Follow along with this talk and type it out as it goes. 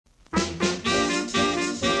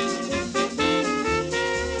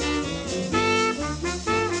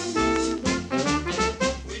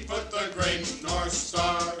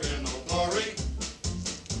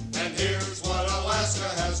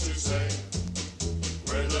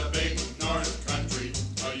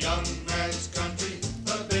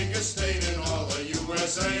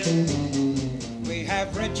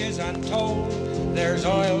stories untold. There's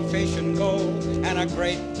oil, fish, and gold, and a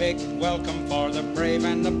great big welcome for the brave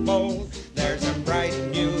and the bold. There's a bright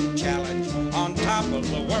new challenge on top of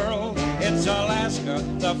the world. It's Alaska,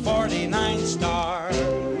 the 49th star.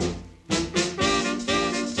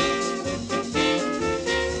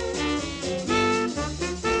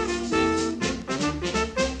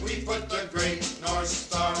 We put the great North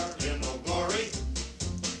Star in Old Glory,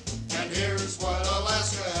 and here's what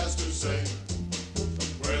Alaska has to say.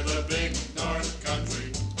 We're the big North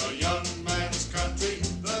Country, a young man's country,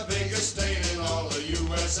 the biggest state in all the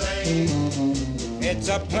USA. It's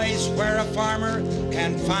a place where a farmer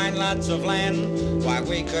can find lots of land. Why,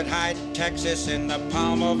 we could hide Texas in the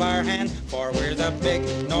palm of our hand, for we're the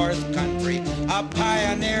big North Country, a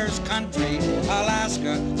pioneer's country,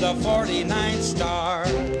 Alaska, the 49th star.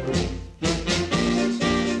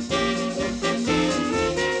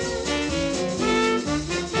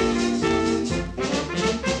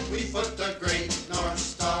 We put the great North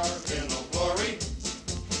Star in Old Glory,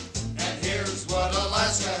 and here's what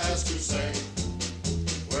Alaska has to say.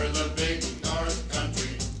 We're the big North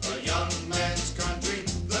Country, a young man's country,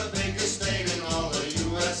 the biggest state in all the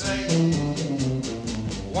USA.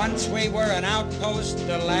 Once we were an outpost,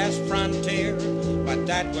 the last frontier, but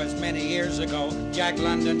that was many years ago. Jack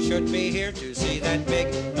London should be here to see that big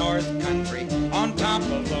North Country on top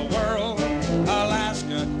of the world,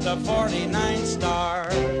 Alaska, the 49th star.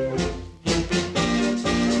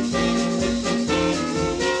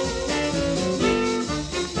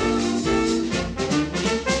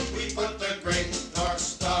 We put the great North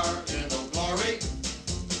Star in Old Glory,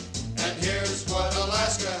 and here's what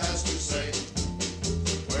Alaska has to say.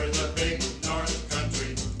 We're the big North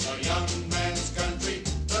Country, a young man's country,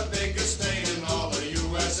 the biggest state in all the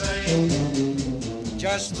USA.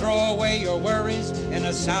 Just throw away your worries in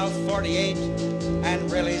a South 48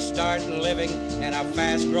 and really start living in a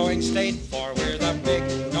fast-growing state, for we're the big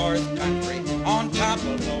North Country on top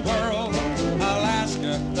of the world,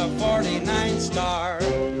 Alaska, the 49th star.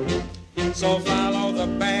 So follow the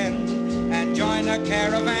band and join a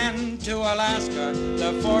caravan to Alaska,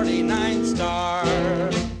 the 49th star.